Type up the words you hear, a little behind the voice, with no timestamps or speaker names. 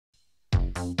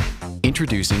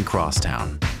Introducing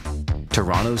Crosstown,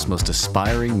 Toronto's most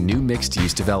aspiring new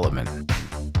mixed-use development,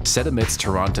 set amidst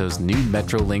Toronto's new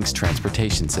Metrolinx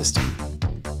transportation system.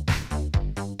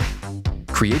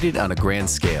 Created on a grand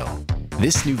scale,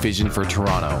 this new vision for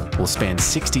Toronto will span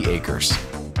 60 acres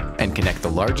and connect the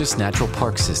largest natural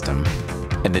park system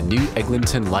and the new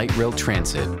Eglinton Light Rail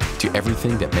Transit to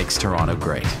everything that makes Toronto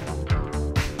great.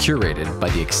 Curated by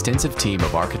the extensive team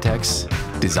of architects,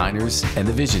 designers, and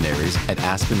the visionaries at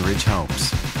Aspen Ridge Homes.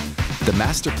 The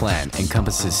master plan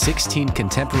encompasses 16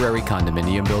 contemporary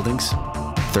condominium buildings,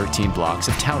 13 blocks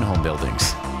of townhome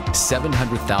buildings,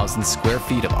 700,000 square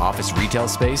feet of office retail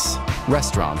space,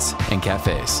 restaurants, and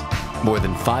cafes, more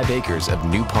than 5 acres of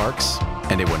new parks,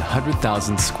 and a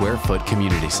 100,000 square foot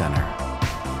community center.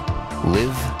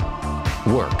 Live,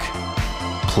 work,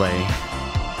 play,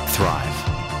 thrive.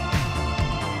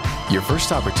 Your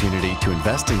first opportunity to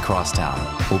invest in Crosstown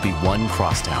will be one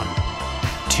Crosstown.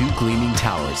 2 gleaming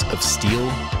towers of steel,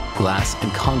 glass,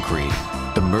 and concrete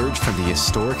emerge from the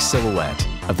historic silhouette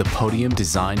of the podium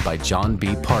designed by John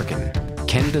B. Parkin,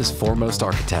 Canada's foremost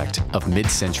architect of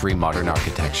mid-century modern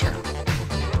architecture.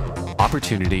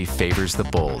 Opportunity favors the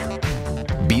bold.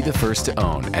 Be the first to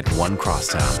own at one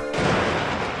Crosstown.